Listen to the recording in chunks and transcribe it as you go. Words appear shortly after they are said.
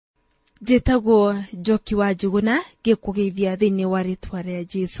Njĩtagwo Njoki wa Njuguna ngĩkũgeithia thĩinĩ wa rĩtwa rĩa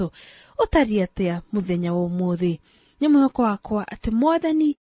Jesũ. Ũtariĩ atĩa mũthenya wa ũmũthĩ? Nĩ mwĩhoko wakwa atĩ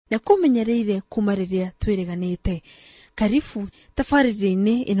Mwathani nĩ kũmenyereire kuma rĩrĩa twĩrĩganĩte. Karibu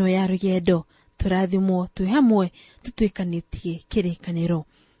tabarĩra-inĩ ĩno ya rũgendo, tũrathimwo twĩ hamwe tũtuĩkanĩtie kĩrĩkanĩro.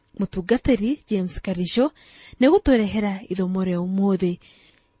 Mũtungatĩri James Karisho nĩ gũtũrehera ithomo rĩa ũmũthĩ.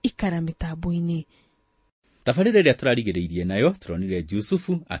 Ikara mĩtambo-inĩ. Tabarĩra ĩrĩa tũrarigĩrĩirie nayo tũronire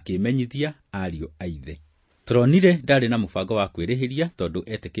Jusufu akĩmenyithia ariũ a ithe. Tũronire ndarĩ na mũbango wa kwĩrĩhĩria tondũ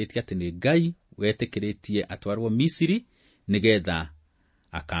etĩkĩtie atĩ nĩ Ngai wetĩkĩrĩtie atwarwo Misiri nĩgetha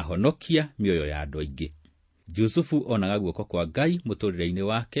akahonokia mĩoyo ya andũ aingĩ. Jusufu onaga guoko kwa Ngai mũtũrĩre-inĩ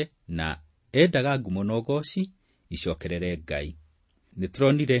wake na endaga ngumo na ũgooci icokerere Ngai.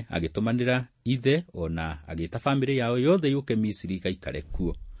 Nĩtũronire agĩtũmanĩra ithe ona agĩta bamĩrĩ yao yothe yũke Misiri gaikare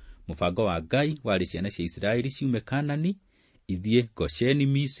kuo. Mũbango wa Ngai warĩ ciana cia Isiraeli ciume Kanani ithiĩ Gosheni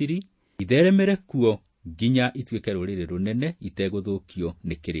Misiri, itheremere kuo nginya ituĩke rũrĩrĩ rũnene itegũthũkio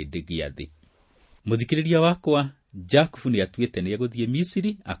nĩ kĩrĩndĩ gĩa thĩ. Mũthikĩrĩria wakwa, Jakubu nĩ atuĩte nĩ egũthiĩ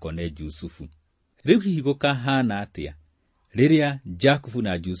Misiri akone Jusufu. Rĩu hihi gũkahana atĩa rĩrĩa Jakubu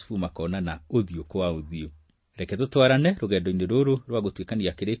na Jusufu makonana ũthiũ kwa ũthiũ? Reke tũtwarane rũgendo-inĩ rũrũ rwa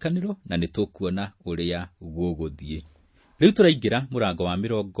gũtuĩkania kĩrĩkanĩro na nĩtũkuona ũrĩa gũgũthiĩ. Rĩu tũraingĩra mũrango wa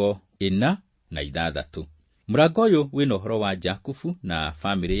 46. Mũrango ũyũ wĩna ũhoro wa Jakubu na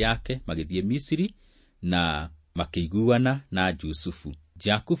bamĩrĩ yake magĩthiĩ Misiri na makĩiguana na Jusufu.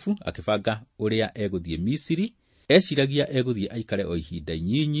 Jakubu akĩbanga ũrĩa egũthiĩ Misiri, eciragia egũthiĩ aikare o ihinda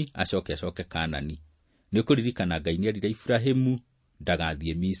inyinyi acoke Kanani. Nĩ kũririkana Ngai nĩerire Ibrahimu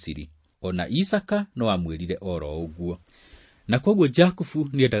ndagathiĩ Misiri. Ona Isaka no amwĩrire oro ũguo. Na kwoguo Jakubu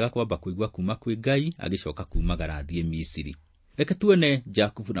nĩendaga kwamba kũigua kuma kwĩ Ngai agĩcoka kumagara athiĩ Misiri. Reke tuone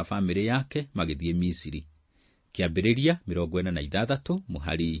Jakubu na bamĩrĩ yake magĩthiĩ Misiri. Kĩambĩrĩria 46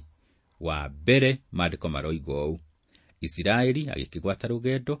 mũhari wa mbere, maandĩko maroiga ũũ: Isiraeli agĩkĩgwata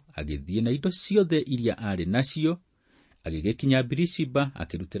rũgendo agĩthiĩ na indo ciothe iria arĩ nacio, agĩgĩkinya Birishiba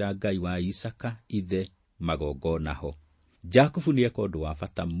akĩrutĩra Ngai wa Isaka ithe magongona ho. Jakubu nĩeka ũndũ wa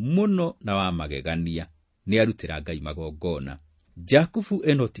bata mũno na wa magegania, nĩ arutĩra Ngai magongona. Jakubu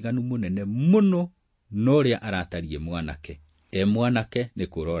ena ũtiganu mũnene mũno na ũrĩa aratariĩ mwanake. Mwanake nĩ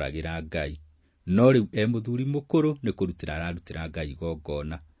kũroragĩra Ngai, no rĩu mũthuri mũkũrũ nĩ kũrutĩra ararutĩra Ngai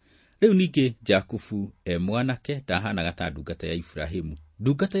gongona. Rĩu ningĩ Jakubu mwanake ndahanaga ta ndungata ya Ibrahimu.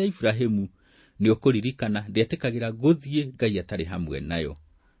 Ndungata ya Ibrahimu nĩ ũkũririkana ndetĩkagĩra gũthiĩ Ngai atarĩ hamwe nayo.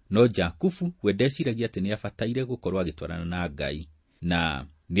 No Jakubu we ndeciragia atĩ nĩ abataire gũkorwo agĩtwarana na Ngai, na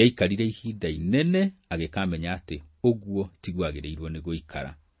nĩ aikarire ihinda inene agĩkamenya atĩ ũguo tiguo agĩrĩirwo nĩ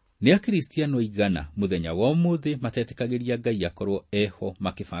gũikara. Nĩ akristiano aigana mũthenya wa ũmũthĩ matetĩkagĩria Ngai akorwo eho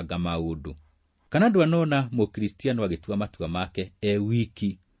makĩbanga maũndũ? Kana andũ anona mũkristiano agĩtua matua make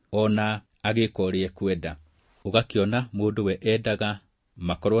wiki ona agĩka ũrĩa ekwenda? Ũgakĩona mũndũ we endaga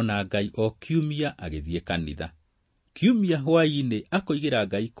makorwo na Ngai o kiumia agĩthiĩ kanitha, kiumia hwaĩ-inĩ akoigĩra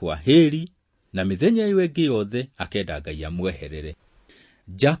Ngai kwa heri, na mĩthenya ĩyo ĩngĩ yothe akenda Ngai amweherere.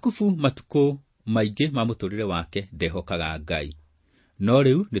 Jakubu matukũ maingĩ ma mũtũrĩre wake ndehokaga Ngai, no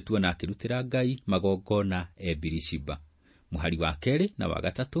rĩu nĩtuona akĩrutĩra Ngai magongona Birishiba. Mũhari wa 2 na wa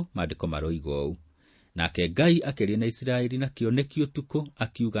 3 maandĩko maroiga ũũ: Nake Ngai akĩaria na Isiraeli na kĩoneki ũtukũ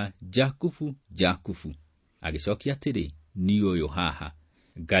akiuga, Jakubu, Jakubu. Agĩcokia atĩrĩ, niĩ ũyũ haha.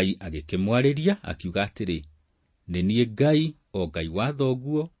 Ngai agĩkĩmwarĩria akiuga atĩrĩ, nĩ niĩ Ngai, o Ngai wa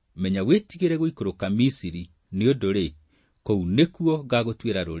thoguo, menya wĩtigĩre gũikũrũka Misiri, nĩ ũndũ rĩ, kũu nĩkuo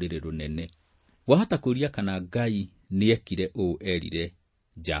ngagũtuĩra rũrĩrĩ rũnene. Wahota kũria kana Ngai nĩekire ũũ erire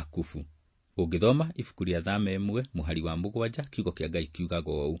Jakubu? Ũngĩthoma ibuku rĩa Thama 1 mũhari wa 7, kiugo kĩa Ngai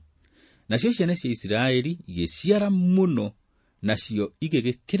kiugaga ũũ: Nacio ciana cia Isiraeli igĩciara mũno, nacio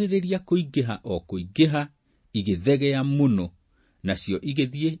igĩgĩkĩrĩrĩria kũingĩha o kũingĩha, igĩthegea mũno, nacio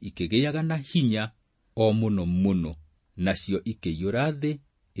igĩthiĩ ikĩgĩaga na hinya o mũno mũno, nacio ikĩiyũra thĩ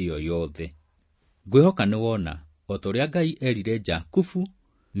ĩyo yothe. Ngwĩhoka nĩwona o ta ũrĩa Ngai erire Jakubu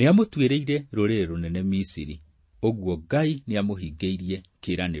nĩ amũtuĩrĩire rũrĩrĩ rũnene Misiri, ũguo Ngai nĩ amũhingĩirie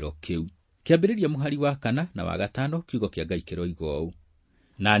kĩĩranĩro kĩu. Kĩambĩrĩria mũhari wa 4 na wa 5, kiugo kĩa Ngai kĩroiga ũũ: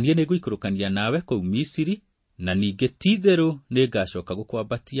 Na niĩ nĩngũikũrũkania nawe kũu Misiri, na ningĩ ti-itherũ nĩngacooka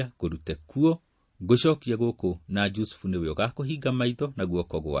gũkwambatia kũrute kuo, ngũcokie gũkũ, na Jusufu nĩwe ũgakũhinga maitho na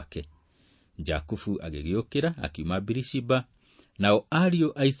guoko gwake. Jakubu agĩgĩũkĩra akiuma Birishiba, nao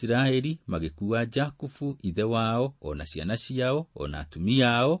ariũ a Isiraeli magĩkuua Jakubu ithe wao, ona ciana ciao, ona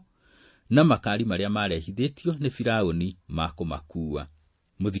atumia ao, na makari marĩa marehithĩtio nĩ Firaũni makũmakuua.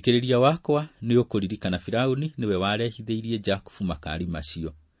 Mũthikĩrĩria wakwa, nĩ ũkũririkana Firaũni nĩwe warehithĩirie Jakubu makari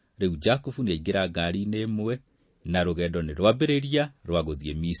macio. Rĩu Jakubu nĩ aingĩra ngari-inĩ ĩmwe na rũgendo nĩ rwambĩrĩria rwa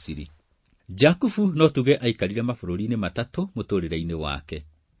gũthiĩ Misiri. Jakubu no tuge aikarire mabũrũri-inĩ matatũ mũtũrĩre-inĩ wake.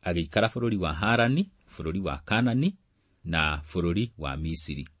 Agĩikara bũrũri wa Harani, bũrũri wa Kanani na bũrũri wa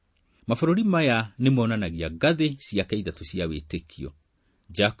Misiri. Mabũrũri maya nĩ monanagia ngathĩ ciake ithatũ cia wĩtĩkio.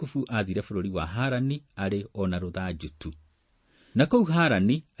 Jakubu athire bũrũri wa Harani arĩ ona rũthanju tu. Na kũu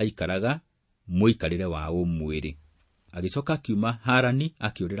Harani aikaraga mũikarĩre wa ũmwĩrĩ. Agĩcoka akiuma Harani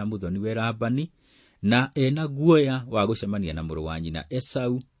akĩũrĩra mũthoniwe Labani, na ena guoya wa gũcemania na mũrũ wa nyina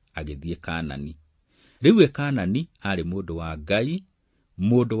Esau, agĩthiĩ Kanani. Rĩu Kanani arĩ mũndũ wa Ngai,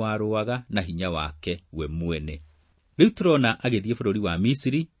 mũndũ warũaga na hinya wake we mwene. Rĩu tũrona agĩthiĩ bũrũri wa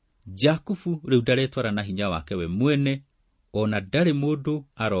Misiri. Jakubu rĩu ndaretwara na hinya wake we mwene, ona ndarĩ mũndũ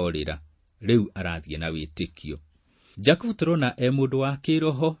arorĩra. Rĩu arathiĩ na wĩtĩkio. Jakubu tũrona mũndũ wa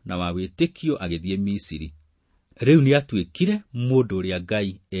kĩroho na wa wĩtĩkio agĩthiĩ Misiri. Rĩu nĩ atuĩkire mũndũ ũrĩa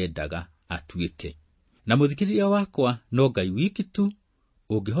Ngai endaga atuĩke. Na mũthikĩrĩria wakwa, no Ngai wiki tu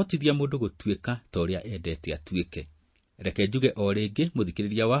ũngĩhotithia mũndũ gũtuĩka ta ũrĩa endete atuĩke. Reke njuge o rĩngĩ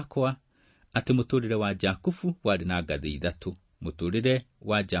mũthikĩrĩria wakwa atĩ mũtũrĩre wa Jakubu warĩ na ngathĩ ithatũ. Mũtũrĩre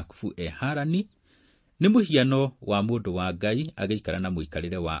wa Jakubu Harani nĩ mũhiano wa mũndũ wa Ngai agĩikara na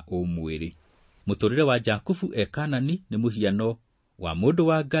mũikarĩre wa ũmwĩrĩ. Mũtũrĩre wa Jakubu Kanani nĩ mũhiano wa mũndũ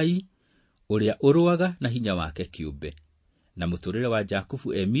wa Ngai ũrĩa ũrũaga na hinya wake kĩũmbe. Na mũtũrĩre wa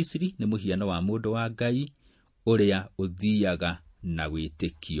Jakubu Misiri nĩ mũhiano wa mũndũ wa Ngai ũrĩa ũthiaga na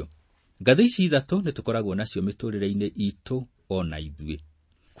wĩtĩkio. Ngathĩ ici ithatũ nĩ tũkoragwo nacio mĩtũrĩre-inĩ itũ ona ithuĩ.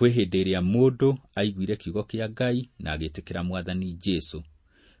 Kwĩ hĩndĩ ĩrĩa mũndũ aiguire kiugo kĩa Ngai na agĩtĩkĩra Mwathani Jesũ.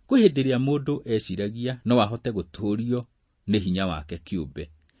 Kwĩ hĩndĩ ĩrĩa mũndũ eciragia no ahote gũtũũrio nĩ hinya wake kĩũmbe.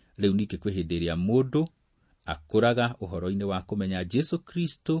 Rĩu ningĩ kwĩ hĩndĩ ĩrĩa mũndũ akũraga ũhoro-inĩ wa kũmenya Jesũ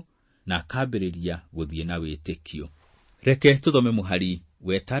Kristo na akambĩrĩria gũthiĩ na wĩtĩkio. Reke tũthome mũhari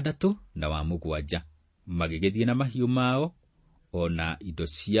wa 6 na wa 7. Magĩgĩthiĩ na mahiũ mao ona indo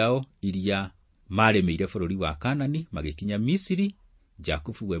ciao iria marĩmĩire bũrũri wa Kanani, magĩkinya Misiri,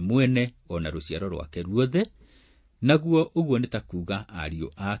 Jakubu we mwene ona rũciaro rwake ruothe. Naguo ũguo nĩ ta kuuga ariũ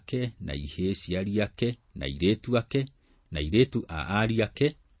ake na ihĩĩ cia ariũ ake na irĩtu ake na irĩtu a ariũ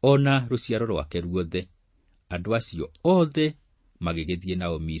ake ona rũciaro rwake ruothe. Andũ acio othe magĩgĩthiĩ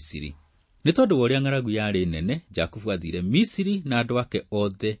nao Misiri. Nĩ tondũ wa ũrĩa ng'aragu yarĩ nene, Jakubu athire Misiri na andũ ake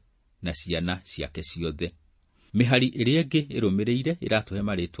othe na ciana ciake ciothe. Mĩhari ĩrĩa ĩngĩ ĩrũmĩrĩire ĩratũhe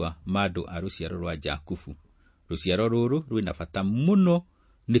marĩtwa ma andũ a rũciaro rwa Jakubu. Rũciaro rũrũ rwĩna bata mũno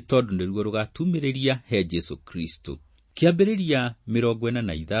nĩ tondũ nĩruo rũgatumĩrĩria he Jesũ Kristo. Kĩambĩrĩria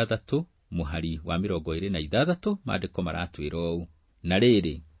 46 mũhari wa 26 maandĩko maratwĩra ũũ: Na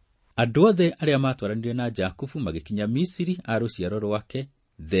rĩrĩ, andũ othe arĩa matwaranire na Jakubu magĩkinya Misiri a rũciaro rwake,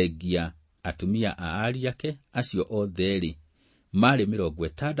 thengia atumia a ariũ ake acio othe rĩ, marĩ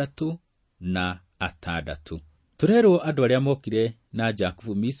 66. Tũrerwo andũ arĩa mokire na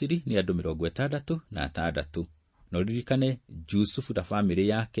Jakubu Misiri nĩ andũ 66. No ririkane Jusufu na bamĩrĩ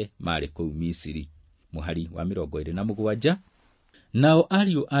yake marĩ kũu Misiri. Mũhari wa 27. Nao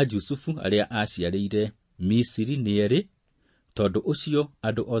ariũ a Jusufu arĩa aciarĩire Misiri nĩ erĩ, tondũ ũcio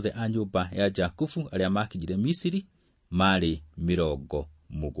andũ othe a nyũmba ya Jakubu arĩa makinyire Misiri marĩ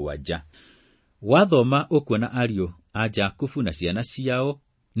 70. Wathoma ũkuona ariũ a Jakubu na ciana ciao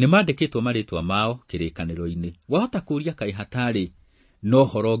nĩ mandĩkĩtwo marĩtwa mao kĩrĩkanĩro-inĩ. Wahota kũũria kaĩ hatarĩ no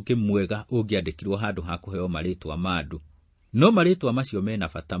horo ũngĩ mwega ũngĩandĩkirwo handũ ha kũheo marĩtwa ma andũ. No marĩtwa macio mena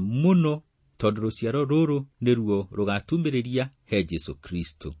bata mũno tondũ rũciaro rũrũ nĩruo rũgatumĩrĩria he Jesũ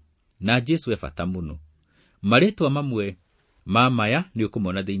Kristo. Na Jesũ e bata mũno. Marĩtwa mamwe ma maya nĩ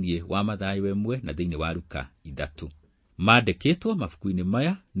ũkũmona thĩinĩ wa Mathayo 1 na thĩinĩ wa Luka 3. Mandĩkĩtwo mabuku-inĩ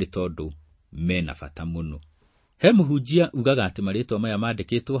maya nĩ tondũ mena bata mũno. He mũhunjia ugaga atĩ marĩtwa maya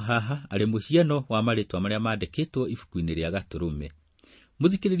mandĩkĩtwo haha arĩ mũhiano wa marĩtwa marĩa mandĩkĩtwo ibuku-inĩ rĩa Gatũrũme.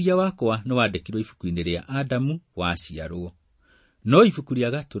 Mũthikĩrĩria wakwa nĩ wandĩkirwo ibuku-inĩ rĩa Adamu waciarwo. No ibuku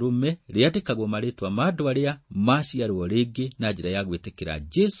rĩa Gatũrũme rĩandĩkagwo marĩtwa ma andũ arĩa maciarwo rĩngĩ na njĩra ya gwĩtĩkĩra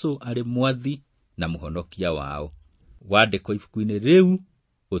Jesũ arĩ mwathi na mũhonokia wao. Wandĩkwo ibuku-inĩ rĩu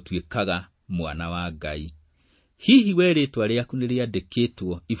ũtuĩkaga mwana wa Ngai. Hihi we rĩtwa rĩaku nĩ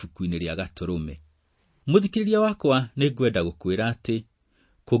rĩandĩkĩtwo ibuku-inĩ rĩa Gatũrũme? Mũthikĩrĩria wakwa, nĩ ngwenda gũkwĩra atĩ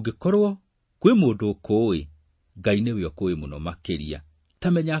kũngĩkorwo kwĩ mũndũ ũkũũĩ, Ngai nĩwe ũkũũĩ mũno makĩria.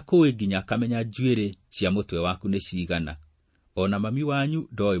 Tamenya akũũĩ nginya akamenya njuĩrĩ cia mũtwe waku nĩ cigana. Ona mami wanyu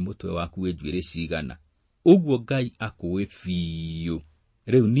ndoĩ mũtwe waku wĩ njuĩrĩ cigana. Ũguo Ngai akũũĩ biũ.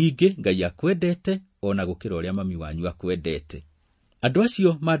 Rĩu ningĩ Ngai akwendete ona gũkĩra ũrĩa mami wanyu akwendete. Andũ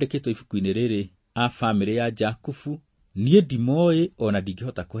acio mandĩkĩtwo ibuku-inĩ rĩrĩ a bamĩrĩ ya Jakubu, niĩ ndimoĩ ona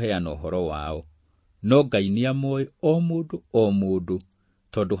ndingĩhota kũheana ũhoro wao. No Ngai nĩamoĩ o mũndũ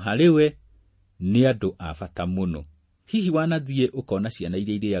tondũ harĩ we nĩ andũ a bata mũno. Hihi wanathiĩ ũkona ciana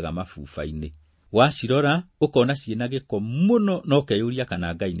iria irĩaga mabuba-inĩ, wacirora ũkona ciĩna gĩko mũno, no keyũria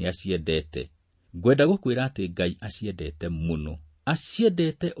kana Ngai nĩ aciendete. Ngwenda gũkwĩra atĩ Ngai aciendete mũno,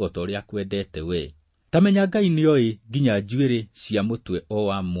 aciendete o ta ũrĩa akwendete we. Tamenya Ngai nĩoĩ nginya njuĩrĩ cia mũtwe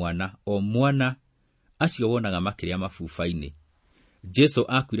o mwana acio wonaga makĩrĩa mabuba-inĩ. Jesu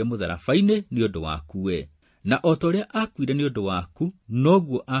akuire mũtharabai-inĩ nĩ ũndũ waku we, na o ta ũrĩa akuire nĩ ũndũ waku,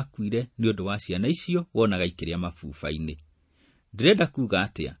 noguo akuire nĩ ũndũ wa ciana icio wonaga ikĩrĩa mabuba-inĩ. Ndĩrenda kuuga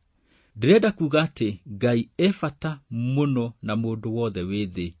atĩa? Ndĩrenda kuuga atĩ Ngai bata mũno na mũndũ wothe wĩ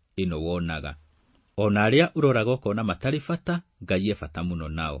thĩ ĩno wonaga. Ona arĩa ũroraga ũkona matarĩ bata, Ngai bata mũno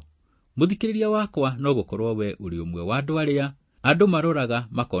nao. Mũthikĩrĩria wakwa, no gũkorwo we ũrĩ ũmwe wa andũ arĩa andũ maroraga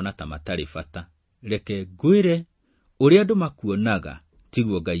makona ta matarĩ bata. Reke ngwĩre, ũrĩa andũ makuonaga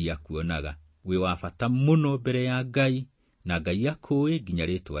tiguo Ngai akuonaga. Wĩ wa bata mũno mbere ya Ngai, na Ngai akũĩ nginya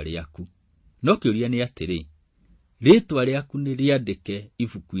rĩtwa rĩaku. No kĩũria nĩ atĩrĩ, rĩtwa rĩaku nĩ rĩandĩke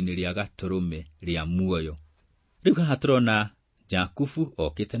ibuku-inĩ rĩa gatũrũme rĩa muoyo. Rĩu haha tũrona Jakubu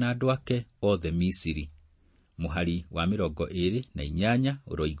okĩte na andũ ake othe Misiri. Mũhari wa 28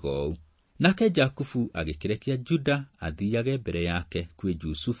 ũroiga ũũ: nake Jakubu agĩkĩrekia Juda athiage mbere yake kwĩ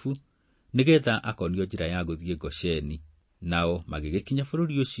Jusufu, nĩgetha akonio njĩra ya gũthiĩ Gosheni. Nao magĩgĩkinya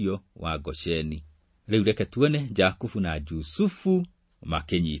bũrũri ũcio wa Gosheni. Rĩu reke tuone Jakubu na Jusufu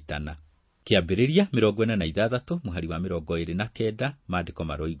makĩnyitana. Kĩambĩrĩria 46 mũhari wa 29 maandĩko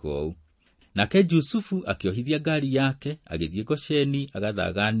maroiga ũũ: nake Jusufu akĩohithia ngari yake agĩthiĩ Gosheni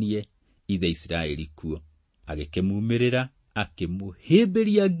agathaganie ithe Isiraeli kuo. Agĩkĩmumĩrĩra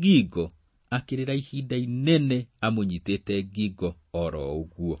akĩmũhĩmbĩria ngingo, akĩrĩra ihinda inene amũnyitĩte ngingo oro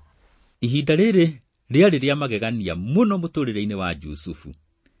ũguo. Ihinda rĩrĩ rĩarĩ rĩa magegania mũno mũtũrĩre-inĩ wa Jusufu.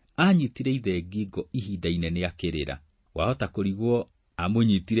 Anyitire ithe ngingo ihinda inene akĩrĩra. Wahota kũrigwo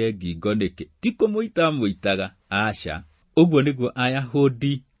amũnyitire ngingo nĩkĩ? Ti kũmũita mũitaga, aca. Ũguo nĩguo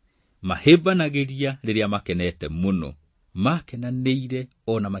Ayahudi mahĩmbanagĩria rĩrĩa makenete mũno, makenanĩire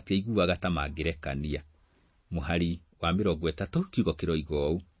ona matiaiguaga ta mangĩrekania. Mũhari wa 30 kiugo kĩroiga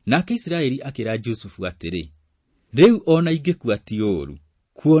ũũ: nake Isiraeli akĩra Jusufu atĩrĩ, rĩu ona ingĩkua ti ũũru,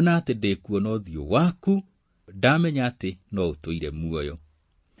 kuona atĩ ndĩkuona ũthiũ waku, ndamenya atĩ no ũtũire muoyo.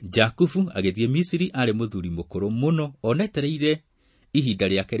 Jakubu agĩthiĩ Misiri arĩ mũthuri mũkũrũ mũno, onetereire ihinda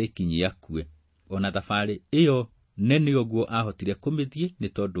rĩake rĩkinyie akue. Ona thabarĩ ĩyo nene ũguo ahotire kũmĩthiĩ nĩ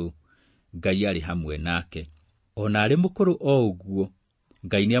tondũ Ngai arĩ hamwe nake. Ona arĩ mũkũrũ o ũguo,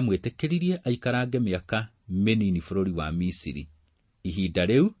 Ngai nĩ amwĩtĩkĩririe aikarange mĩaka mĩnini bũrũri wa Misiri. Ihinda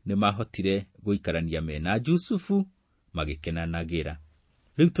rĩu nĩ mahotire gũikarania mena Jusufu magĩkenanagĩra.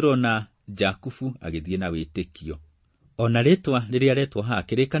 Rĩu tũrona Jakubu agĩthiĩ na wĩtĩkio. Ona rĩtwa rĩrĩa retwo haha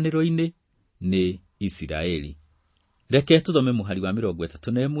kĩrĩkanĩro-inĩ nĩ Isiraeli. Reke tũthome mũhari wa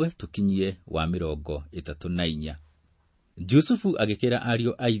 31 tũkinyie wa 34. Jusufu agĩkĩra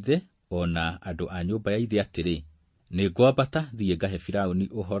ariũ a ithe ona andũ a nyũmba ya ithe atĩrĩ, nĩ ngwambata thiĩ ngahe Firaũni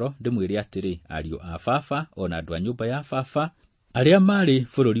ũhoro ndĩmwĩre atĩrĩ, ariũ a baba ona andũ a nyũmba ya baba arĩa marĩ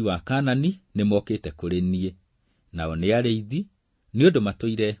bũrũri wa Kanani nĩ mokĩte kũrĩ niĩ. Nao nĩ arĩithi, nĩ ũndũ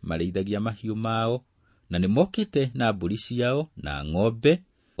matũire marĩithagia mahiũ mao, na nĩ mokĩte na mbũri ciao na ng'ombe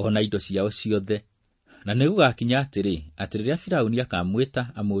ona indo ciao ciothe. Na nĩ gũgakinya atĩrĩ, atĩ rĩrĩa Firaũni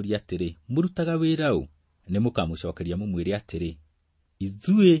akamwĩta amũũrie atĩrĩ, mũrutaga wĩra ũ? Nĩ mũkamũcokeria mũmwĩre atĩrĩ,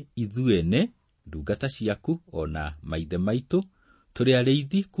 ithuĩ ene ndungata ciaku ona maithe maitũ tũrĩ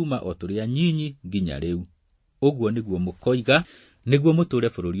arĩithi kuma o tũrĩ anyinyi nginya rĩu. Ũguo nĩguo mũkoiga nĩguo mũtũũre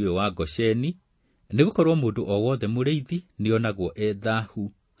bũrũri ũyũ wa Gosheni, nĩ gũkorwo mũndũ o wothe mũrĩithi nĩonagwo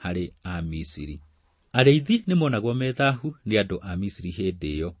thaahu harĩ a Misiri. Arĩithi nĩ monagwo thaahu nĩ andũ a Misiri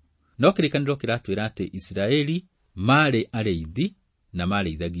hĩndĩ ĩyo. No kĩrĩkanĩro kĩratwĩra atĩ Isiraeli marĩ arĩithi na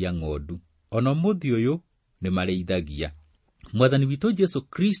marĩithagia ng'ondu. Ona mũthĩ ũyũ nĩ marĩithagia. Mwathani witũ Jesu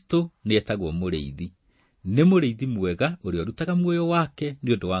Kristo nĩ etagwo mũrĩithi. Nĩ mũrĩithi mwega ũrĩa ũrutaga muoyo wake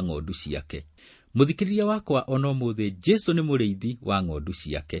nĩ ũndũ wa ng'ondu ciake. Mũthikĩrĩria wakwa, ona ũmũthĩ Jesu nĩ mũrĩithi wa ng'ondu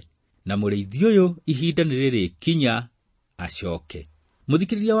ciake. Na mũrĩithi ũyũ ihinda nĩ rĩrĩkinya acoke.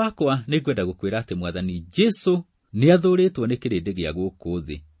 Mũthikĩrĩria wakwa, nĩ ngwenda gũkwĩra atĩ Mwathani Jesu nĩ athũrĩtwo nĩ kĩrĩndĩ gĩa gũkũ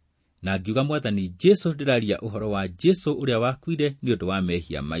thĩ. Na ngiuga Mwathani Jesu ndĩraria ũhoro wa Jesu ũrĩa wakuire nĩ ũndũ wa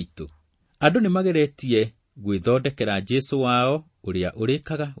mehia maitũ. Andũ nĩ mageretie gwĩthondekera Jesu wao ũrĩa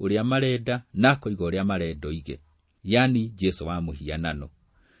ũrĩkaga ũrĩa marenda na koiga ũrĩa marenda oige, yani Jesu wa mũhianano.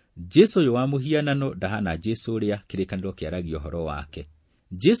 Jesu ũyũ wa mũhianano ndahana Jesu ũrĩa kĩrĩkanĩro kĩaragia ũhoro wake.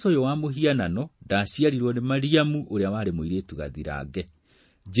 Jesu ũyũ wa mũhianano ndaciarirwo nĩ Mariamu ũrĩa warĩ mũirĩtu gathirange.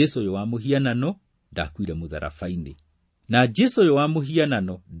 Jesu ũyũ wa mũhianano ndakuire mũtharabai-inĩ. Na Jesu ũyũ wa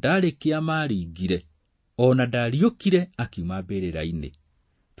mũhianano ndarĩ kĩama aringire, ona ndariũkire akiuma mbĩrĩra-inĩ.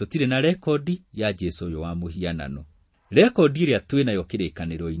 Tũtirĩ na rekodi ya Jesu ũyũ wa mũhianano. Rekondi ĩrĩa twĩnayo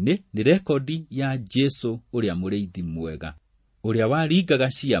kĩrĩkanĩro-inĩ nĩ rekondi ya Jesu ũrĩa mũrĩithi mwega, ũrĩa waringaga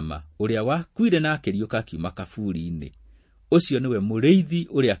ciama, ũrĩa wakuire na akĩriũka akiuma kaburi-inĩ. Ũcio nĩwe mũrĩithi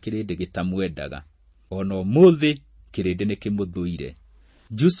ũrĩa kĩrĩndĩ gĩtamwendaga. Ona ũmũthĩ kĩrĩndĩ nĩ kĩmũthũire.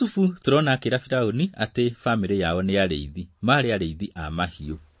 Jusufu tũrona akĩra Firaũni atĩ bamĩrĩ yao nĩ arĩithi, marĩ arĩithi a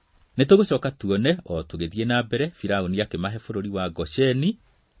mahiũ. Nĩtũgũcoka tuone o tũgĩthiĩ na mbere Firaũni akĩmahe bũrũri wa Gosheni,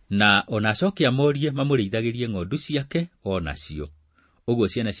 na ona acoke amorie mamũrĩithagĩrie ng'ondu ciake onacio. Ũguo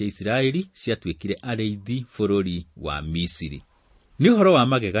ciana cia Isiraeli ciatuĩkire arĩithi bũrũri wa Misiri. Nĩ ũhoro wa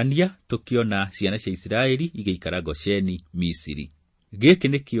magegania tũkĩona ciana cia Isiraeli igĩikara Gosheni, Misiri. Gĩkĩ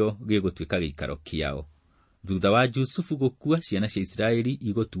nĩkĩo gĩgũtuĩka gĩikaro kĩao. Thutha wa Jusufu gũkua, ciana cia Isiraeli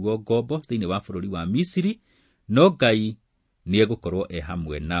igũtuo ngombo thĩinĩ wa bũrũri wa Misiri, no Ngai nĩ egũkorwo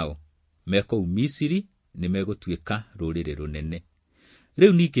hamwe nao. Mekũu Misiri nĩ megũtuĩka rũrĩrĩ rũnene.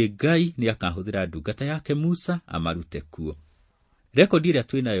 Rĩu ningĩ Ngai nĩ akahũthĩra ndungata yake Musa amarute kuo. Rekondi ĩrĩa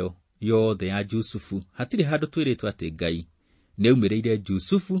twĩnayo yothe ya Jusufu, hatirĩ handũ twĩrĩtwo atĩ Ngai nĩ aumĩrĩire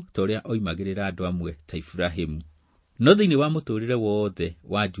Jusufu ta ũrĩa oimagĩrĩra andũ amwe ta Ibrahimu. No thĩinĩ wa mũtũrĩre wothe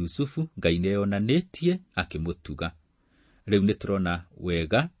wa Jusufu, Ngai nĩeyonanĩtie akĩmũtuga. Rĩu nĩtũrona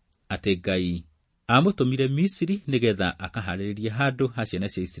wega atĩ Ngai amũtũmire Misiri nĩgetha akaharĩrĩrie handũ ha ciana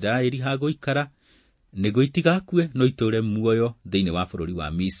cia Isiraeli ha gũikara, nĩguo itigakue no itũũre muoyo thĩinĩ wa bũrũri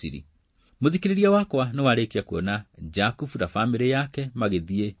wa Misiri. Mũthikĩrĩria wakwa nĩ warĩkia kuona Jakubu na bamĩrĩ yake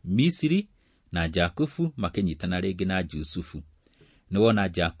magĩthiĩ Misiri, na Jakubu makĩnyitana rĩngĩ na Jusufu. Nĩwona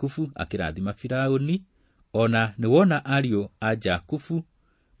Jakubu akĩrathima Firaũni, ona nĩwona ariũ a Jakubu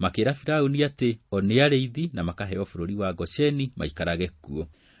makĩra Firaũni atĩ o nĩ arĩithi na makaheo bũrũri wa Gosheni maikarage kuo.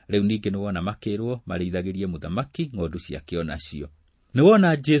 Rĩu ningĩ nĩwona makĩrwo marĩithagĩrie mũthamaki ng'ondu ciake onacio.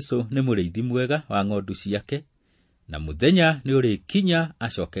 Nĩwona Jesu nĩ mũrĩithi mwega wa ng'ondu ciake, na mũthenya nĩ ũrĩkinya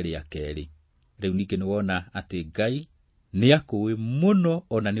acoke rĩa kerĩ. Rĩu ningĩ nĩwona atĩ Ngai nĩ akũĩ mũno,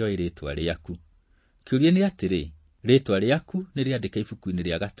 ona nĩoĩ rĩĩtwa rĩaku. Kĩũria nĩ atĩrĩ, rĩĩtwa rĩaku nĩ rĩandĩka ibuku-inĩ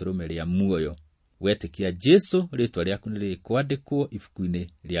rĩa gatũrũme rĩa muoyo? Wetĩkia Jesu, rĩĩtwa rĩaku nĩ rĩkwandĩkwo ibuku-inĩ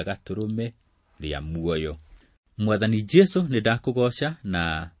rĩa gatũrũme rĩa muoyo. Mwathani Jesu, nĩ ndakũgoca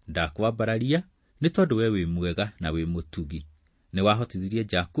na ndakwambararia nĩ tondũ we wĩ mwega na wĩ mũtugi. Nĩ wahotithirie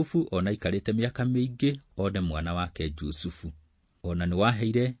Jakubu ona ikarĩte mĩaka mĩingĩ one mwana wake Jusufu. Ona nĩ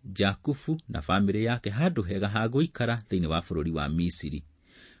waheire Jakubu na bamĩrĩ yake handũ hega ha gũikara thĩinĩ wa bũrũri wa Misiri.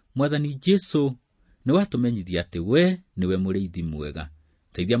 Mwathani Jesu, nĩ watũmenyithia atĩ we nĩwe mũrĩithi mwega.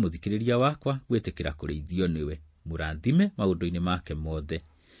 Teithia mũthikĩrĩria wakwa gwĩtĩkĩra kũrĩithio nĩwe. Mũrathime maũndũ-inĩ make mothe.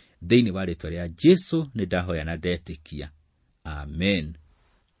 Thĩinĩ wa rĩĩtwa rĩa Jesu nĩ ndahoya na ndetĩkia. Amen.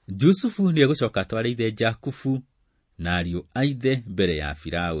 Jusufu nĩ egũcoka atwarĩithe Jakubu na ariũ a ithe mbere ya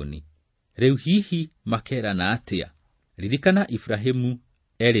Firaũni. Rĩu hihi makerana atĩa? Ririkana Ibrahimu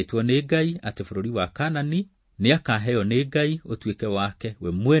erĩtwo nĩ Ngai atĩ bũrũri wa Kanani nĩ akaheo nĩ Ngai ũtuĩke wake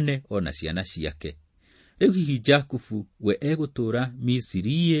we mwene ona ciana ciake. Rĩu hihi Jakubu we egũtũũra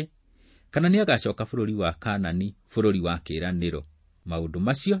Misiri kana nĩ agacoka bũrũri wa Kanani, bũrũri wa kĩĩranĩro? Maũndũ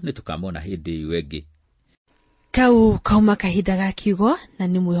macio nĩ tũkamona hĩndĩ ĩyo ĩngĩ. Kau kauma kahinda ga kiugo, na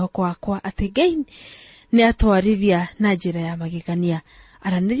nĩ mwĩhoko wakwa atĩ Ngai nĩ atwarithia na njĩra ya magegania.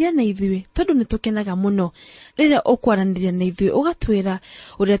 Aranĩria na ithuĩ, tondũ nĩ tũkenaga mũno rĩrĩa ũkwaranĩria na ithuĩ ũgatwĩra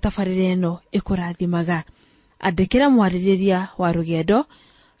ũrĩa tabarĩra ĩno ĩkũrathimaga. Andĩkĩra mwarĩrĩria wa rũgendo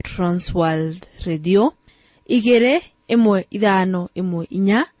Transworld Radio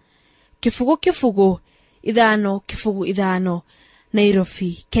 21514 555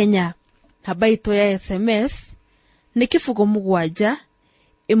 Nairobi, Kenya. Namba itũ ya SMS nĩ 716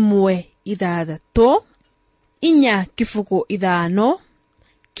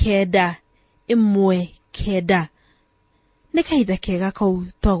 455 nĩ kahinda kega kau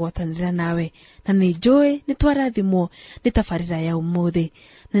twagwatanĩra nawe, na nĩ njũĩ nĩ twarathimwo nĩ tabarĩra ya ũmũthĩ.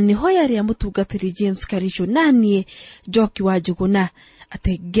 Na nĩ hoya rĩa mũtungatĩri James Karisho na niĩ Njoki wa Njuguna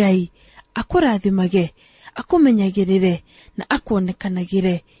atĩ Ngai akũrathimage, akũmenyagĩrĩre na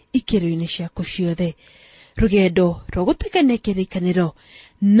akuonekanagĩre ikĩro-inĩ ciaku ciothe. Rũgendo rwa gũtuĩkania kĩrĩkanĩro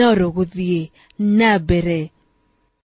no rũgũthiĩ na mbere.